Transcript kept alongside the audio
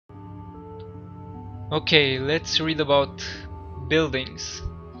Okay, let's read about buildings,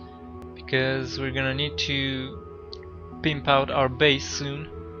 because we're gonna need to pimp out our base soon,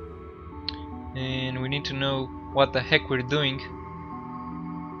 and we need to know what the heck we're doing,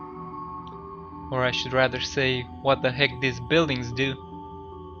 or I should rather say what the heck these buildings do.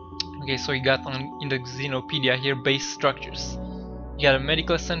 Okay, so you got in the Xenopedia here base structures. You got a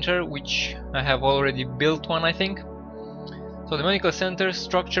medical center, which I have already built one, I think. So the medical center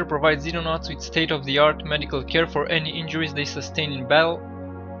structure provides Xenonauts with state-of-the-art medical care for any injuries they sustain in battle,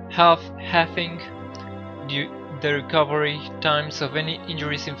 halving the recovery times of any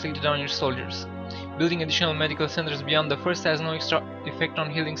injuries inflicted on your soldiers. Building additional medical centers beyond the first has no extra effect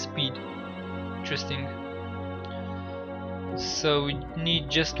on healing speed. Interesting. So we need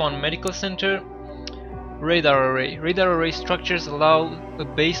just one medical center. Radar array. Radar array structures allow a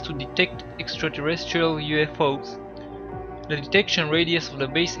base to detect extraterrestrial UFOs. The detection radius of the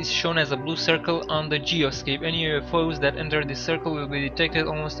base is shown as a blue circle on the geoscape. Any UFOs that enter this circle will be detected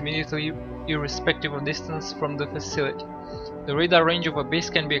almost immediately, irrespective of distance from the facility. The radar range of a base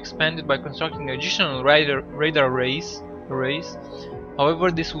can be expanded by constructing additional radar arrays. However,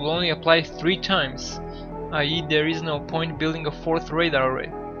 this will only apply 3 times, i.e. there is no point building a 4th radar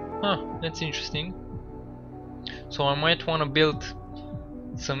array. Huh, that's interesting. So I might want to build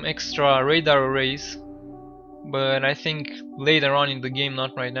some extra radar arrays, but I think later on in the game,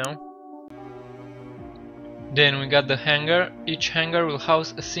 not right now. Then we got the hangar. Each hangar will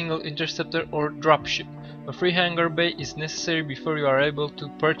house a single interceptor or dropship. A free hangar bay is necessary before you are able to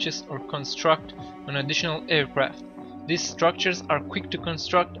purchase or construct an additional aircraft. These structures are quick to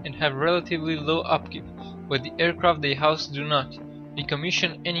construct and have relatively low upkeep, but the aircraft they house do not.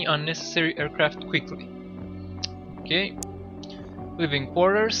 Decommission any unnecessary aircraft quickly. Okay. Living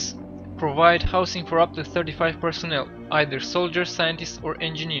quarters provide housing for up to 35 personnel, either soldiers, scientists, or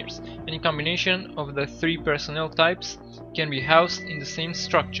engineers. Any combination of the 3 personnel types can be housed in the same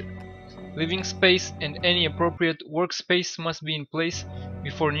structure. Living space and any appropriate workspace must be in place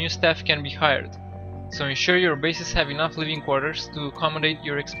before new staff can be hired, so ensure your bases have enough living quarters to accommodate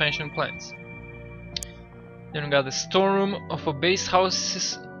your expansion plans. Then we got the storeroom of a base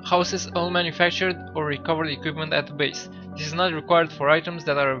houses all manufactured or recovered equipment at the base. This is not required for items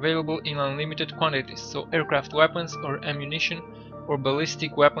that are available in unlimited quantities, so aircraft weapons or ammunition or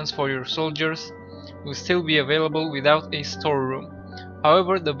ballistic weapons for your soldiers will still be available without a storeroom.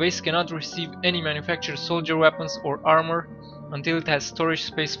 However, the base cannot receive any manufactured soldier weapons or armor until it has storage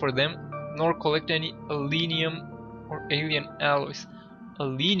space for them, nor collect any alenium or alien alloys.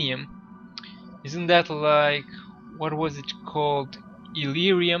 Alenium? Isn't that like, what was it called?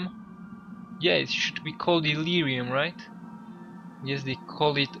 Illyrium? Yeah, it should be called Illyrium, right? Yes, they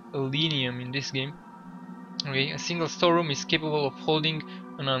call it alenium in this game. Okay, a single storeroom is capable of holding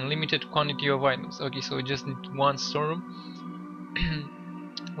an unlimited quantity of items. Okay, so we just need one storeroom.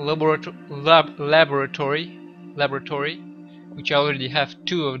 Laboratory, which I already have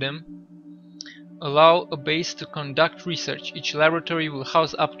 2 of them, allow a base to conduct research. Each laboratory will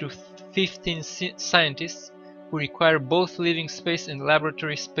house up to 15 scientists who require both living space and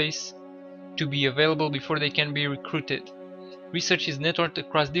laboratory space to be available before they can be recruited. Research is networked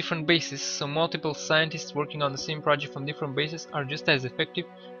across different bases, so multiple scientists working on the same project from different bases are just as effective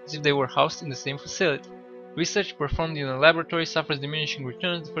as if they were housed in the same facility. Research performed in a laboratory suffers diminishing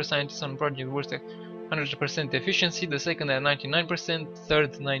returns. The first scientist on a project works at 100% efficiency, the second at 99%,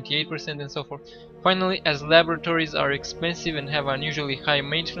 third 98%, and so forth. Finally, as laboratories are expensive and have unusually high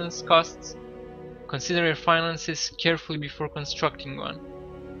maintenance costs, consider your finances carefully before constructing one.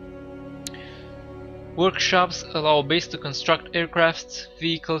 Workshops allow a base to construct aircrafts,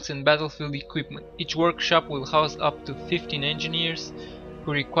 vehicles, and battlefield equipment. Each workshop will house up to 15 engineers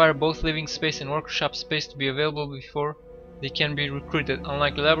who require both living space and workshop space to be available before they can be recruited.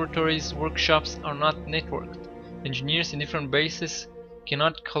 Unlike laboratories, workshops are not networked. Engineers in different bases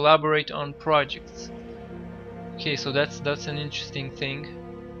cannot collaborate on projects. Okay, so that's an interesting thing.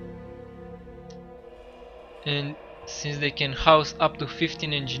 And since they can house up to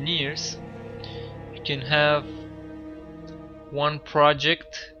 15 engineers, you can have one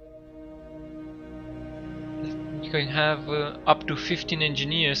project. You can have up to 15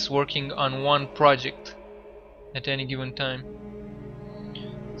 engineers working on one project at any given time.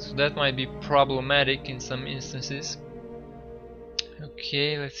 So that might be problematic in some instances.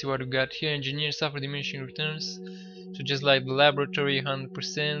 Okay, let's see what we got here. Engineers suffer diminishing returns. So just like the laboratory,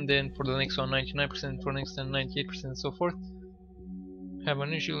 100%, then for the next one 99%, for the next one 98%, and so forth. Have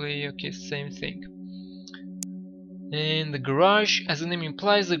unusually, okay, same thing. And the garage, as the name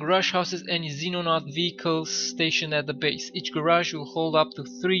implies, the garage houses any Xenonaut vehicles stationed at the base. Each garage will hold up to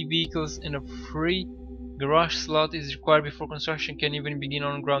 3 vehicles and a free Garage slot is required before construction can even begin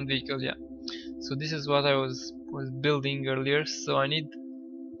on ground vehicle. Yeah. So this is what I was building earlier. So I need.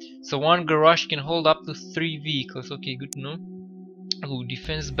 So one garage can hold up to 3 vehicles. Okay, good to know. Ooh,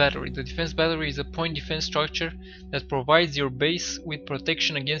 defense battery. The defense battery is a point defense structure that provides your base with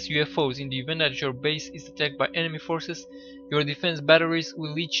protection against UFOs. In the event that your base is attacked by enemy forces, your defense batteries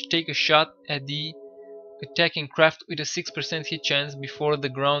will each take a shot at the attacking craft with a 6% hit chance before the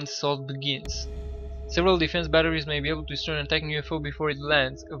ground assault begins. Several defense batteries may be able to destroy an attacking UFO before it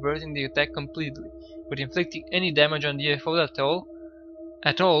lands, averting the attack completely, but inflicting any damage on the UFO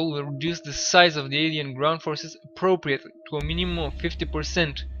at all will reduce the size of the alien ground forces appropriately to a minimum of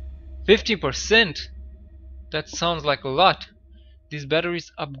 50%. 50%? That sounds like a lot. These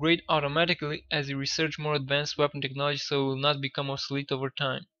batteries upgrade automatically as you research more advanced weapon technology, so will not become obsolete over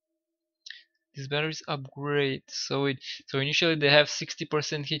time. These batteries upgrade, so initially they have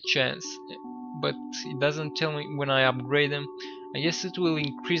 60% hit chance, but it doesn't tell me when I upgrade them. I guess it will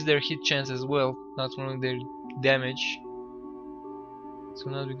increase their hit chance as well, not only their damage. So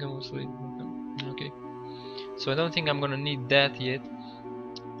now become obsolete. Okay. So I don't think I'm gonna need that yet.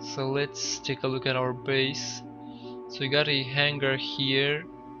 So let's take a look at our base. So we got a hangar here.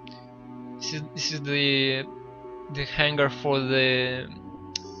 This is the hangar for the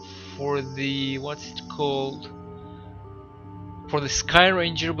what's it called? For the Sky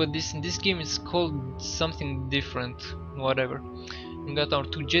Ranger, but in this game it's called something different. Whatever. We got our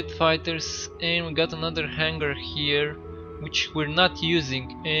 2 jet fighters, and we got another hangar here, which we're not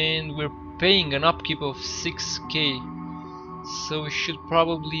using, and we're paying an upkeep of 6k. So we should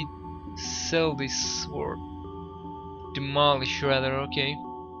probably sell this or demolish rather. Okay.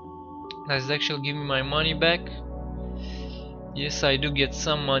 Does it actually give me my money back? Yes, I do get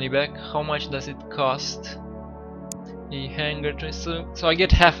some money back. How much does it cost? A hangar, so I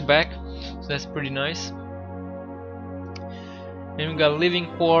get half back, so that's pretty nice. And we got living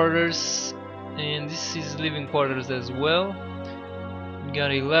quarters, and this is living quarters as well. We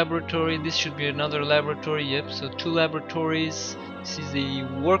got a laboratory. This should be another laboratory. Yep, so 2 laboratories. This is a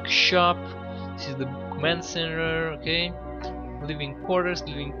workshop. This is the command center. Okay, living quarters,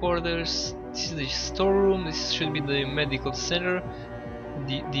 living quarters. This is the storeroom. This should be the medical center.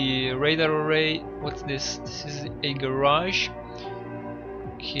 The radar array. What's this? This is a garage.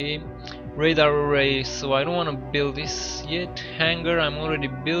 Okay, radar array. So I don't want to build this yet. Hangar. I'm already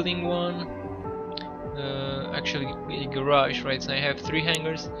building one. Actually, a garage, right? So I have 3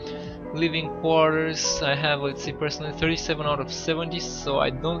 hangars. Living quarters. I have, let's see, personally 37 out of 70. So I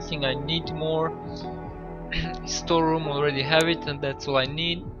don't think I need more. Storeroom, already have it, and that's all I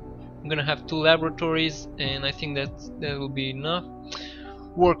need. I'm gonna have 2 laboratories, and I think that will be enough.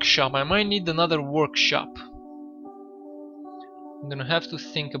 Workshop. I might need another workshop. I'm gonna have to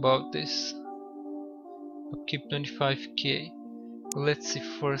think about this. Upkeep 25k. Let's see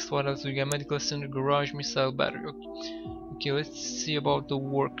first what else we got. Medical center, garage, missile battery. Okay, let's see about the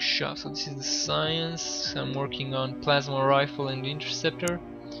workshop. So this is the science. I'm working on plasma rifle and interceptor.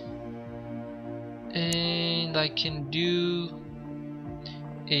 And I can do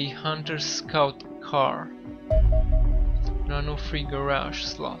a hunter scout car. There are no free garage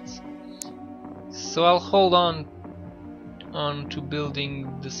slots, so I'll hold on to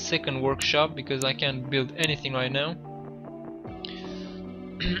building the second workshop because I can't build anything right now.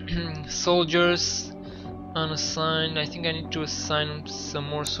 Soldiers unassigned. I think I need to assign some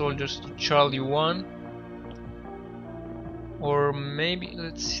more soldiers to Charlie 1, or maybe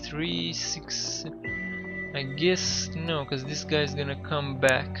let's see, 3, 6. I guess no, because this guy is gonna come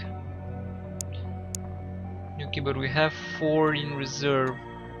back. Okay, but we have 4 in reserve.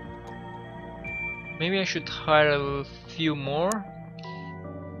 Maybe I should hire a few more.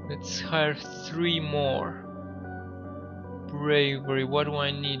 Let's hire 3 more. Bravery. What do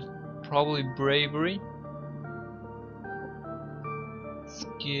I need? Probably bravery. Let's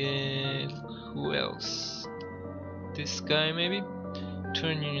get who else? This guy maybe.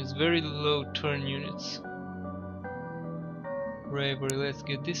 Turn units. Very low turn units. Bravery. Let's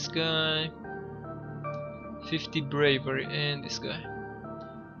get this guy. 50 bravery and this guy.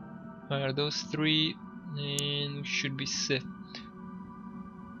 Fire those 3 and we should be set.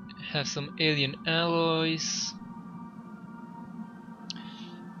 Have some alien alloys.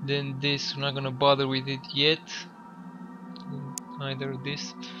 Then this, we're not gonna bother with it yet. Either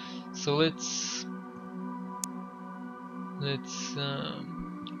this. So let's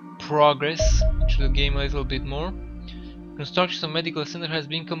progress into the game a little bit more. Construction of medical center has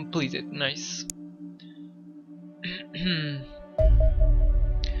been completed. Nice.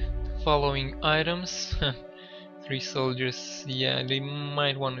 Following items. 3 soldiers. Yeah, they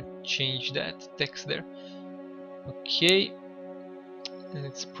might want to change that text there. Okay,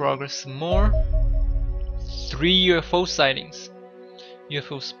 let's progress some more. 3 UFO sightings.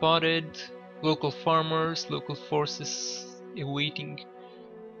 UFO spotted. Local farmers, local forces awaiting.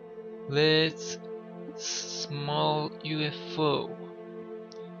 Let's small UFO.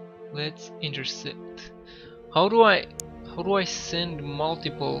 Let's intercept. How do I send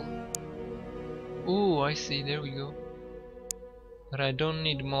multiple? Ooh, I see, there we go. But I don't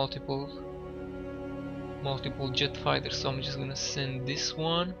need multiple jet fighters, so I'm just gonna send this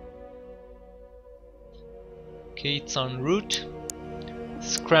one. Okay, it's en route.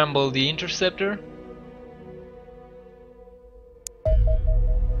 Scramble the interceptor.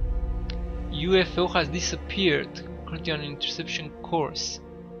 UFO has disappeared. Currently on interception course.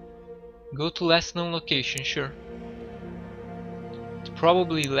 Go to last known location, sure. It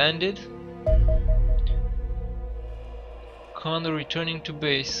probably landed. Condor returning to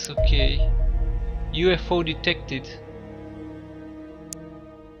base, okay. UFO detected.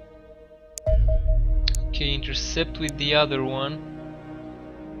 Okay, intercept with the other one.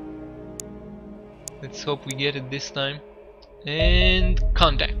 Let's hope we get it this time. And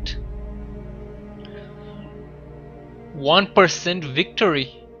contact. 1%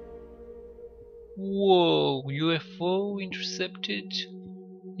 victory. Whoa, UFO intercepted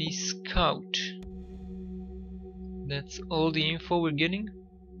a scout. That's all the info we're getting.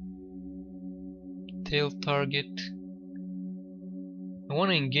 Tail target. I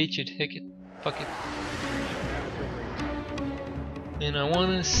wanna engage it, heck it, fuck it. And I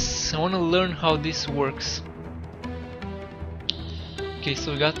wanna learn how this works. Okay,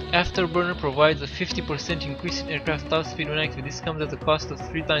 so we got Afterburner provides a 50% increase in aircraft top speed when active. This comes at the cost of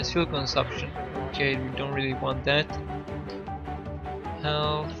 3 times fuel consumption. Okay, we don't really want that.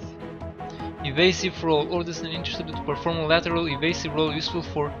 Health. Evasive roll. Orders an interceptor to perform a lateral evasive roll useful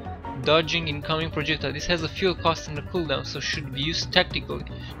for dodging incoming projectile. This has a fuel cost and a cooldown, so should be used tactically.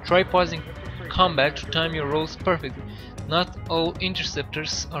 Try pausing combat to time your rolls perfectly. Not all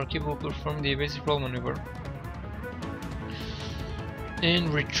interceptors are capable of performing the evasive roll maneuver.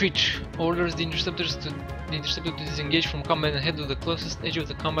 And retreat. Orders the interceptor to disengage from combat and head to the closest edge of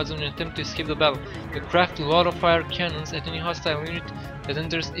the combat zone and attempt to escape the battle. The craft will auto-fire cannons at any hostile unit that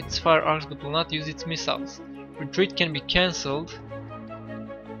enters its fire arcs but will not use its missiles. Retreat can be cancelled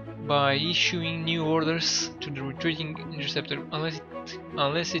by issuing new orders to the retreating interceptor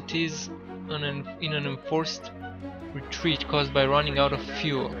unless it is in an enforced retreat caused by running out of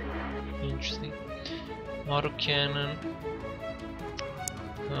fuel. Interesting. Autocannon.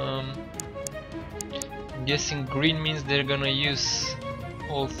 I'm guessing green means they're gonna use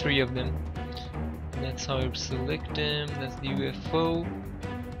all 3 of them. That's how I select them. That's the UFO.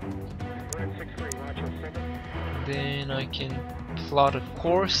 Then I can plot a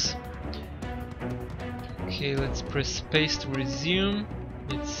course. Okay, let's press space to resume.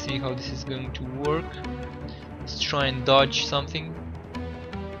 Let's see how this is going to work. Let's try and dodge something.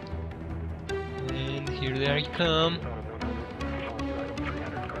 And here they come.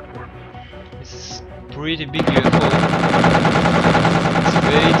 This is pretty big UFO. Let's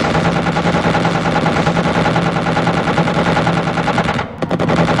wait.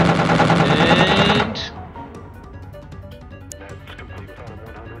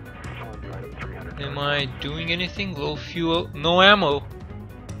 Am I doing anything? Low fuel, no ammo.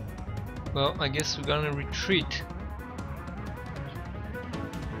 Well, I guess we're gonna retreat.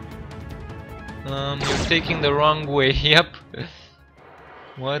 You're taking the wrong way. Yep.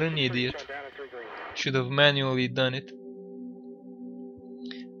 What an idiot. Should have manually done it.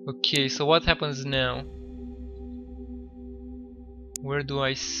 Okay, so what happens now? Where do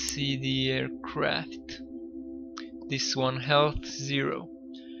I see the aircraft? This one, health 0.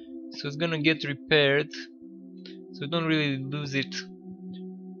 So it's gonna get repaired. So don't really lose it.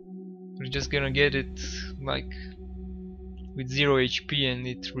 We're just gonna get it like with 0 HP and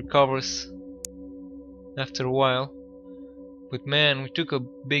it recovers after a while. But man, we took a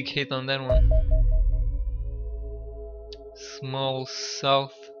big hit on that one. Small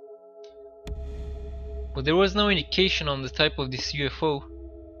south. But there was no indication on the type of this UFO.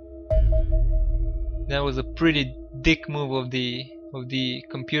 That was a pretty dick move of the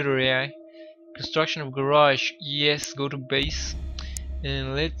computer AI. Construction of garage, yes, go to base.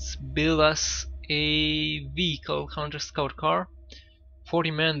 And let's build us a vehicle, counter scout car.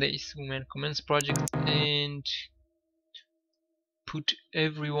 40 man days. We man commence project and put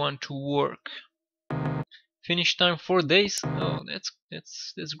everyone to work. Finish time 4 days. Oh,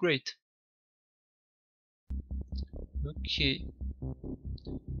 that's great. Okay.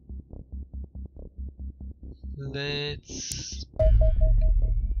 Let's...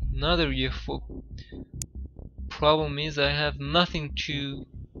 Another UFO. Problem is I have nothing to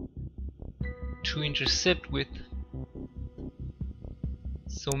intercept with.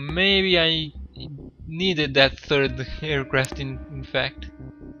 So maybe I needed that third aircraft in fact.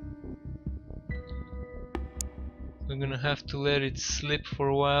 We're gonna have to let it slip for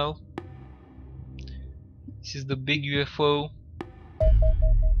a while. This is the big UFO.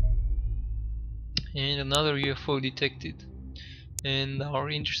 And another UFO detected. And our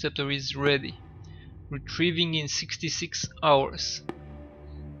interceptor is ready. Retrieving in 66 hours.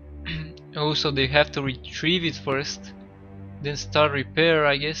 Also, they have to retrieve it first, then start repair,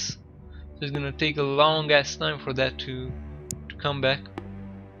 I guess. So it's gonna take a long ass time for that to come back.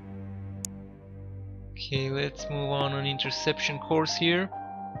 Okay, let's move on interception course here.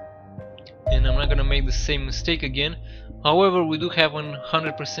 And I'm not gonna make the same mistake again. However, we do have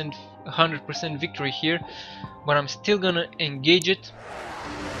 100% victory here, but I'm still gonna engage it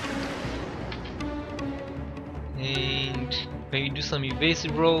and maybe do some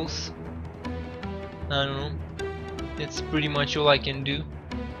evasive rolls. I don't know. That's pretty much all I can do.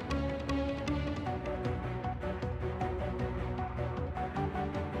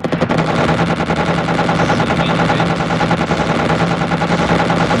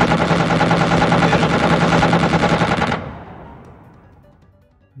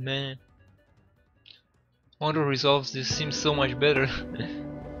 Man, auto resolves this seems so much better.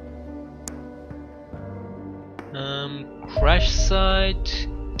 Crash site,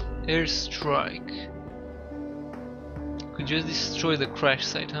 airstrike. Could just destroy the crash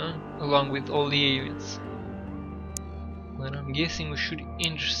site, huh? Along with all the aliens. But I'm guessing we should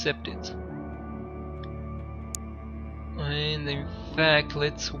intercept it. And in fact,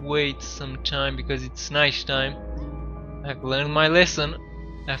 let's wait some time because it's night time. I've learned my lesson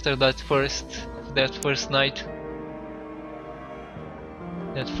after that first night,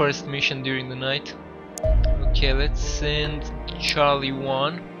 that first mission during the night. Okay, let's send Charlie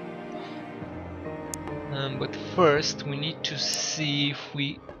 1. But first we need to see if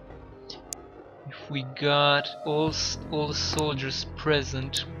we got all the soldiers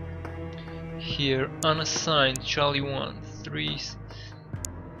present here. Unassigned Charlie 1 3.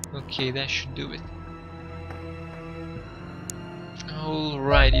 Okay, that should do it.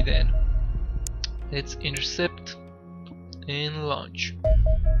 Alrighty then. Let's intercept and launch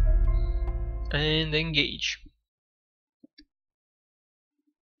and engage.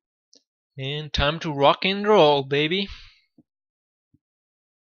 And time to rock and roll, baby.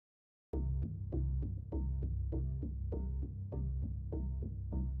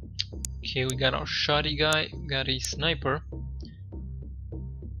 Okay, we got our shotty guy, got a sniper.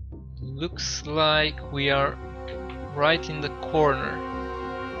 Looks like we are right in the corner.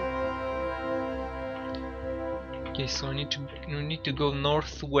 Okay, so we need to go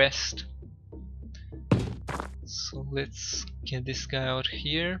northwest. So let's get this guy out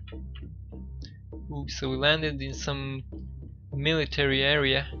here. Ooh, so we landed in some military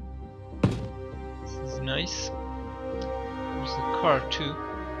area. This is nice. There's a car too.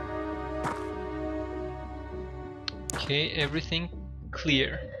 Okay, everything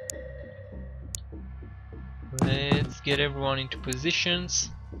clear. Let's get everyone into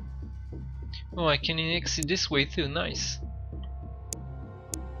positions. Oh, I can exit this way too, nice.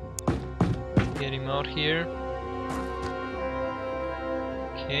 Let's get him out here.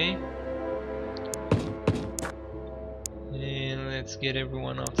 Okay. And let's get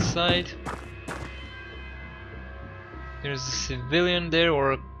everyone outside. There's a civilian there,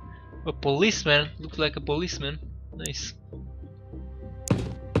 or a policeman. Looks like a policeman. Nice.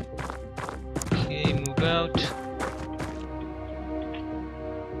 Okay, move out.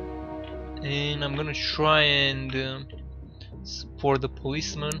 And I'm gonna try and support the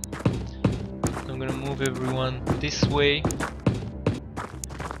policeman. I'm gonna move everyone this way.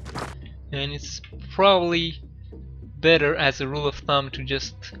 And it's probably better as a rule of thumb to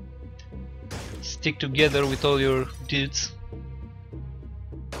just stick together with all your dudes.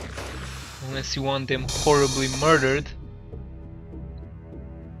 Unless you want them horribly murdered.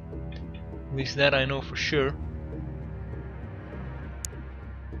 At least that I know for sure.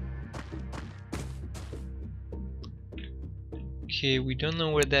 Okay, we don't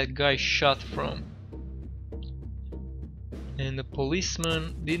know where that guy shot from. And the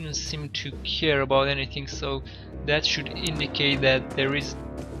policeman didn't seem to care about anything, so that should indicate that there is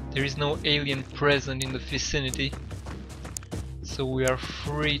no alien present in the vicinity. So we are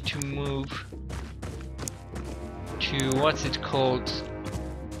free to move to, what's it called?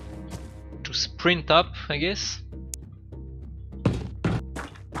 To sprint up, I guess.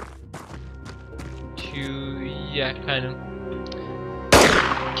 Yeah, kind of.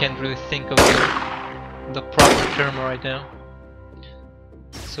 Can't really think of the proper term right now.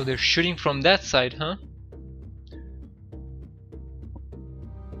 So they're shooting from that side, huh?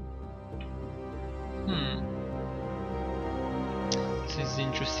 This is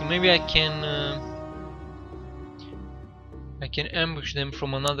interesting. Maybe I can ambush them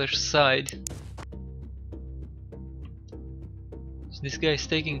from another side. So this guy is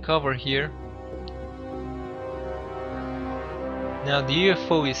taking cover here. Now the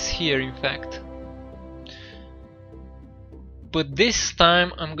UFO is here, in fact. But this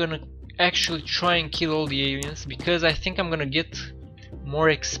time I'm gonna actually try and kill all the aliens, because I think I'm gonna get more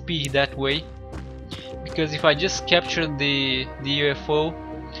XP that way. Because if I just capture the UFO,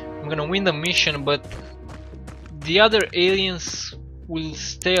 I'm gonna win the mission, but the other aliens will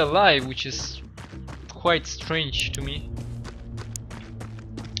stay alive, which is quite strange to me.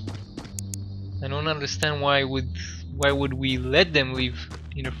 I don't understand why would we let them leave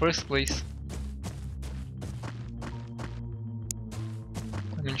in the first place.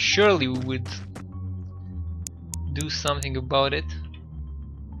 I mean, surely we would do something about it.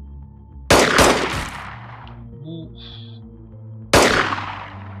 Ooh.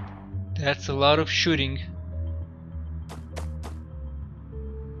 That's a lot of shooting.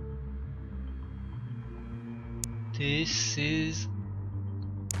 This is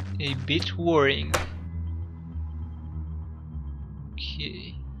a bit worrying.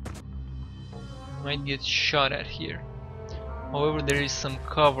 Okay. Might get shot at here. However, there is some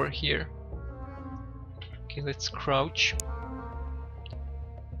cover here. Okay, let's crouch.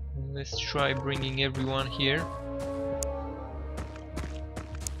 And let's try bringing everyone here.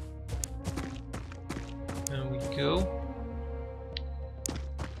 There we go.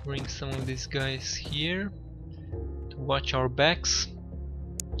 Bring some of these guys here to watch our backs.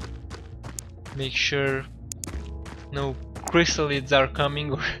 Make sure no chrysalids are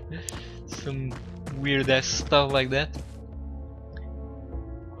coming or some weird ass stuff like that.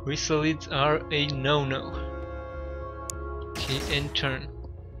 Chrysalids are a no-no. Okay, and turn.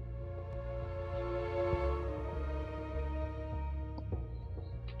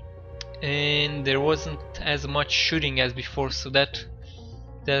 And there wasn't as much shooting as before, so that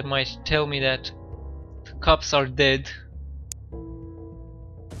might tell me that the cops are dead.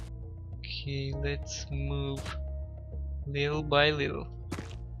 Okay, let's move little by little.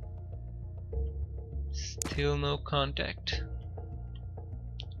 Still no contact.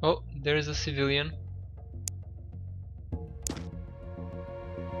 Oh, there's a civilian.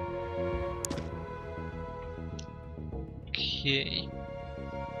 Okay.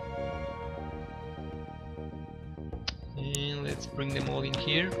 And let's bring them all in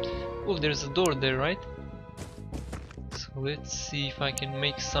here. Oh, there's a door there, right? So let's see if I can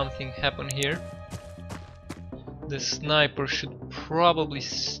make something happen here. The sniper should probably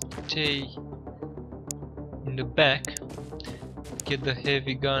stay in the back. Get the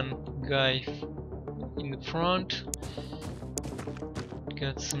heavy gun guy in the front.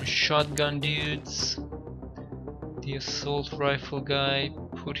 Got some shotgun dudes. The assault rifle guy,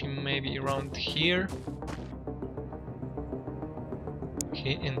 put him maybe around here.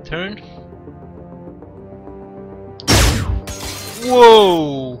 Okay, and turn.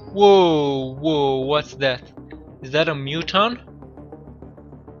 Whoa! Whoa! Whoa! What's that? Is that a muton?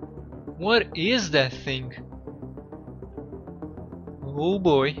 What is that thing? Oh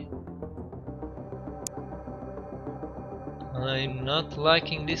boy. I'm not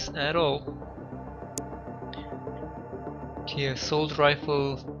liking this at all. Okay, assault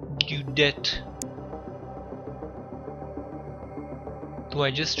rifle dudette. Do I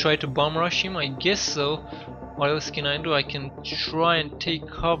just try to bomb rush him? I guess so. What else can I do? I can try and take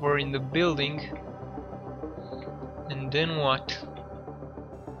cover in the building. And then what?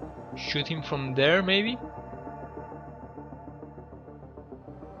 Shoot him from there, maybe?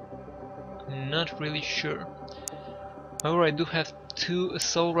 I'm not really sure. However, I do have 2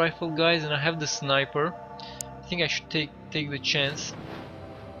 assault rifle guys and I have the sniper. I think I should take the chance.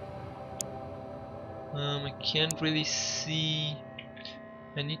 I can't really see.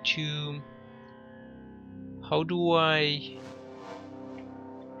 I need to. How do I?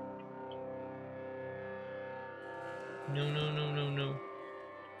 No.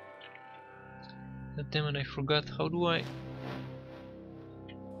 God damn it! I forgot. How do I?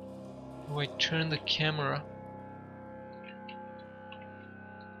 Do I turn the camera?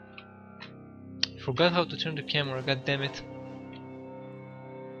 I forgot how to turn the camera. God damn it!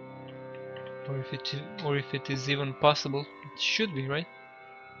 Or if it is even possible. It should be, right?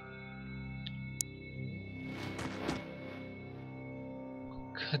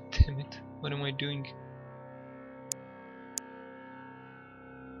 God damn it! What am I doing?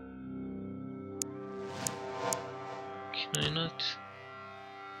 Can I not?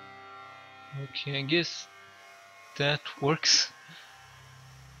 Okay, I guess that works.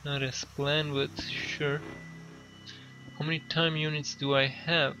 Not as planned, but sure. How many time units do I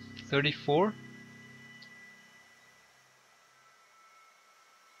have? 34?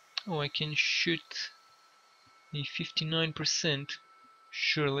 Oh, I can shoot a 59%.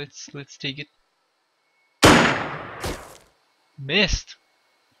 Sure, let's take it. Missed!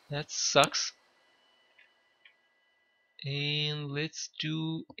 That sucks. And let's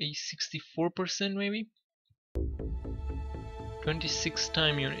do a 64% maybe? 26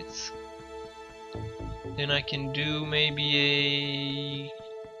 time units. Then I can do maybe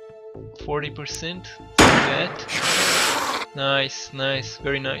a 40%. That. Nice, nice,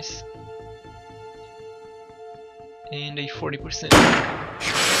 very nice. And a 40%.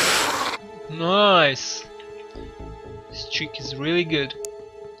 Nice! This trick is really good.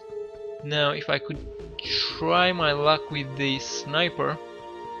 Now, if I could try my luck with the sniper.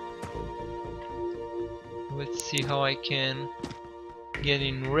 Let's see how I can get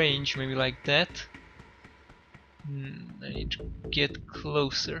in range, maybe like that. I need to get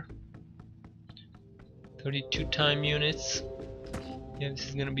closer. 32 time units. Yeah, this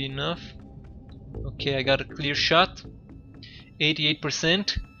is gonna be enough. Okay, I got a clear shot.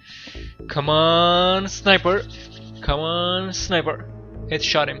 88%. Come on, sniper. Come on, sniper.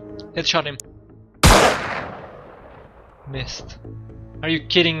 Headshot him. Headshot him. Missed. Are you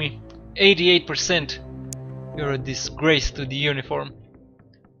kidding me? 88%. You're a disgrace to the uniform.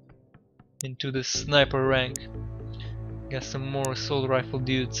 And to the sniper rank. Got some more assault rifle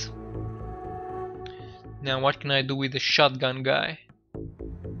dudes. Now what can I do with the shotgun guy?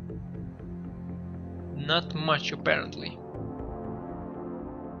 Not much apparently.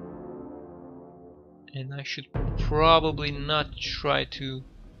 And I should probably not try to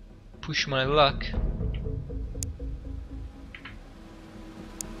push my luck.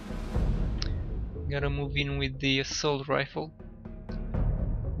 Gotta move in with the assault rifle.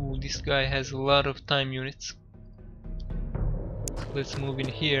 Ooh, this guy has a lot of time units. Let's move in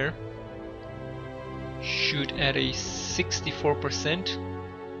here. Shoot at a 64%.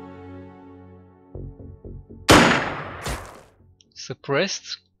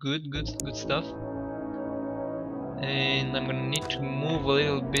 Suppressed. Good stuff. And I'm gonna need to move a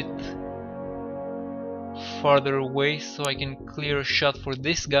little bit farther away so I can clear a shot for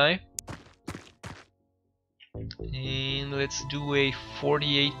this guy. And let's do a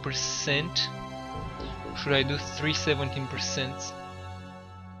 48%. Should I do 317%?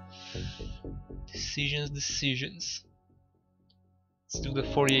 Decisions. Let's do the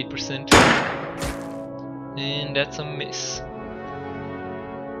 48%. And that's a miss.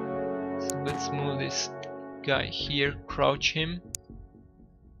 So let's move this guy here, crouch him.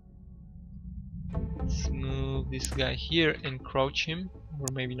 Let's move this guy here and crouch him, or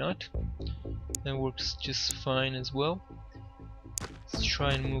maybe not. That works just fine as well. Let's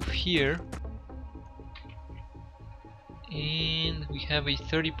try and move here. And we have a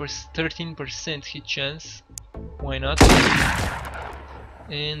 13% hit chance. Why not?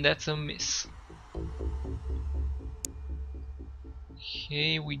 And that's a miss.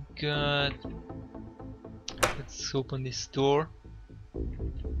 Okay, we got... Let's open this door.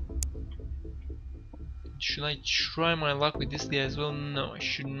 Should I try my luck with this guy as well? No, I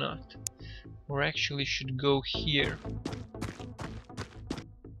should not. Or actually should go here.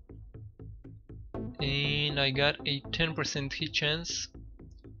 And I got a 10% hit chance.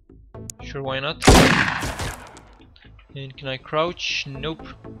 Sure, why not? And can I crouch? Nope.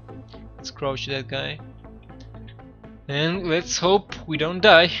 Let's crouch that guy. And let's hope we don't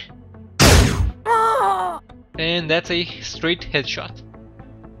die. And that's a straight headshot.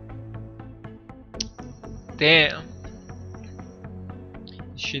 Damn.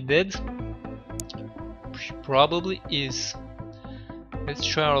 Is she dead? She probably is. Let's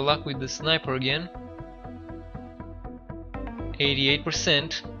try our luck with the sniper again.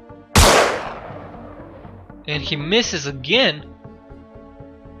 88%. And he misses again.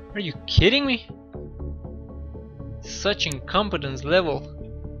 Are you kidding me? Such incompetence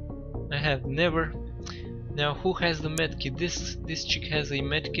level. I have never. Now who has the medkit? This chick has a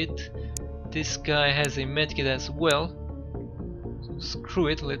medkit. This guy has a medkit as well. So screw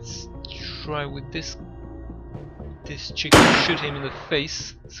it. Let's try with this. This chick, shoot him in the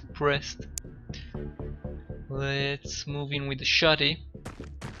face. Suppressed. Let's move in with the shotty.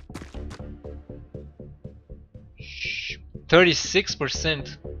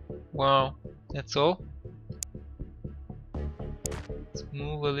 36%. Wow, that's all. Let's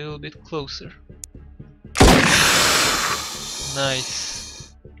move a little bit closer.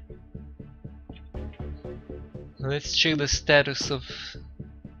 Nice. Let's check the status of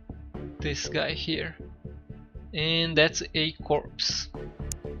this guy here. And that's a corpse.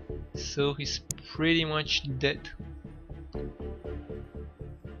 So he's pretty much dead.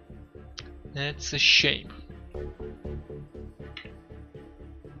 That's a shame.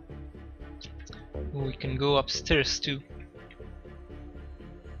 We can go upstairs too.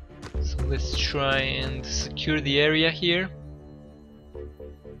 So let's try and secure the area here.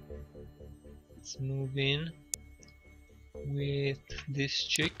 Let's move in with this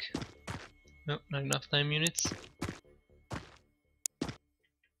chick. No, not enough time units.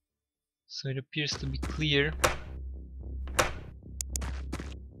 So it appears to be clear.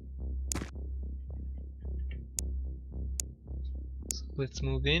 So let's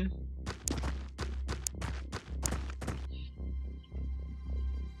move in.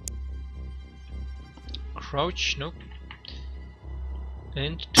 Crouch, nope.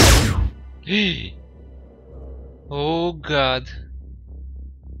 And oh god.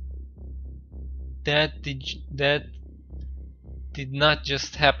 That did not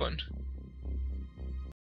just happen.